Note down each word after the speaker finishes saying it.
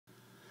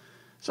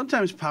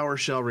Sometimes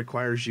PowerShell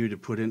requires you to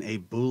put in a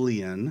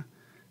Boolean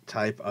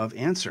type of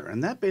answer,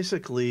 and that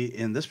basically,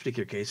 in this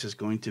particular case, is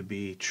going to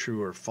be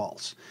true or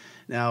false.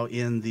 Now,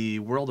 in the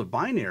world of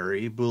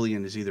binary,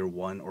 Boolean is either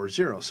 1 or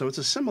 0, so it's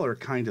a similar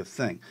kind of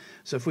thing.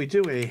 So if we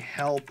do a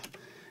help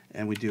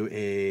and we do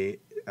a,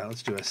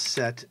 let's do a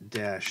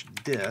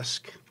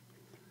set-disk,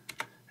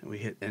 and we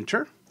hit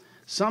enter,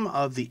 some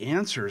of the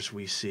answers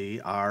we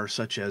see are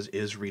such as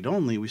is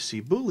read-only, we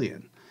see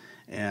Boolean.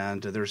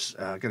 And there's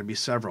going to be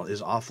several.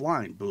 Is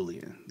offline,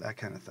 Boolean, that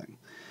kind of thing.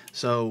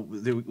 So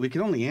we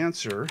can only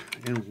answer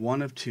in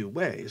one of two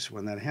ways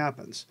when that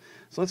happens.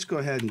 So let's go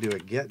ahead and do a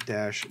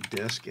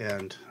get-disk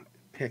and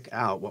pick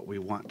out what we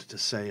want to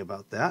say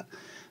about that.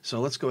 So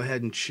let's go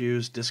ahead and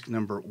choose disk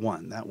number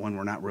 1. That one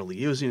we're not really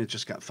using. It's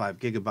just got 5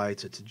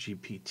 gigabytes. It's a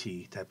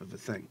GPT type of a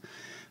thing.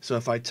 So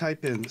if I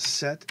type in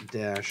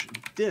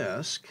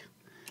set-disk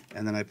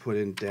and then I put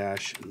in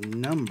dash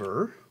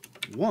number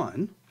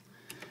 1,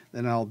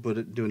 then I'll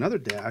do another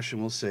dash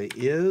and we'll say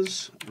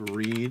is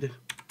read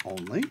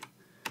only.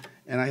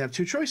 And I have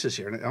two choices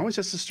here. And it always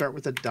has to start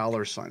with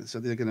a $sign. It's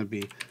either going to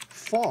be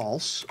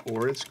false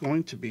or it's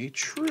going to be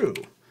true.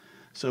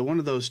 So one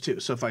of those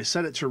two. So if I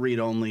set it to read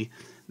only,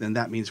 then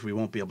that means we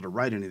won't be able to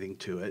write anything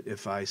to it.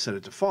 If I set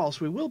it to false,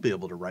 we will be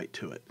able to write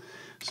to it.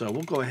 So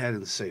we'll go ahead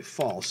and say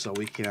false so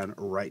we can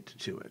write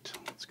to it.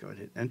 Let's go ahead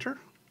and hit enter.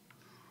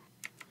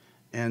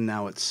 And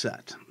now it's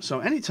set.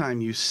 So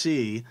anytime you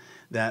see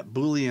that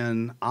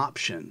Boolean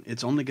option,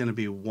 it's only going to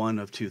be one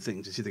of two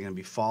things. It's either going to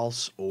be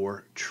false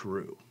or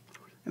true.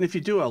 And if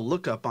you do a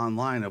lookup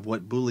online of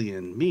what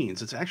Boolean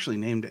means, it's actually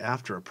named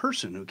after a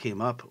person who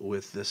came up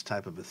with this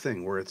type of a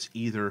thing, where it's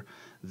either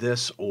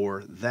this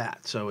or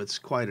that. So it's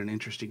quite an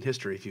interesting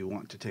history if you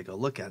want to take a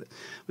look at it.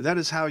 But that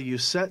is how you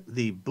set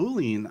the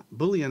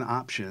Boolean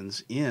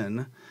options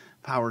in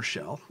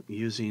PowerShell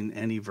using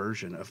any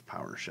version of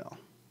PowerShell.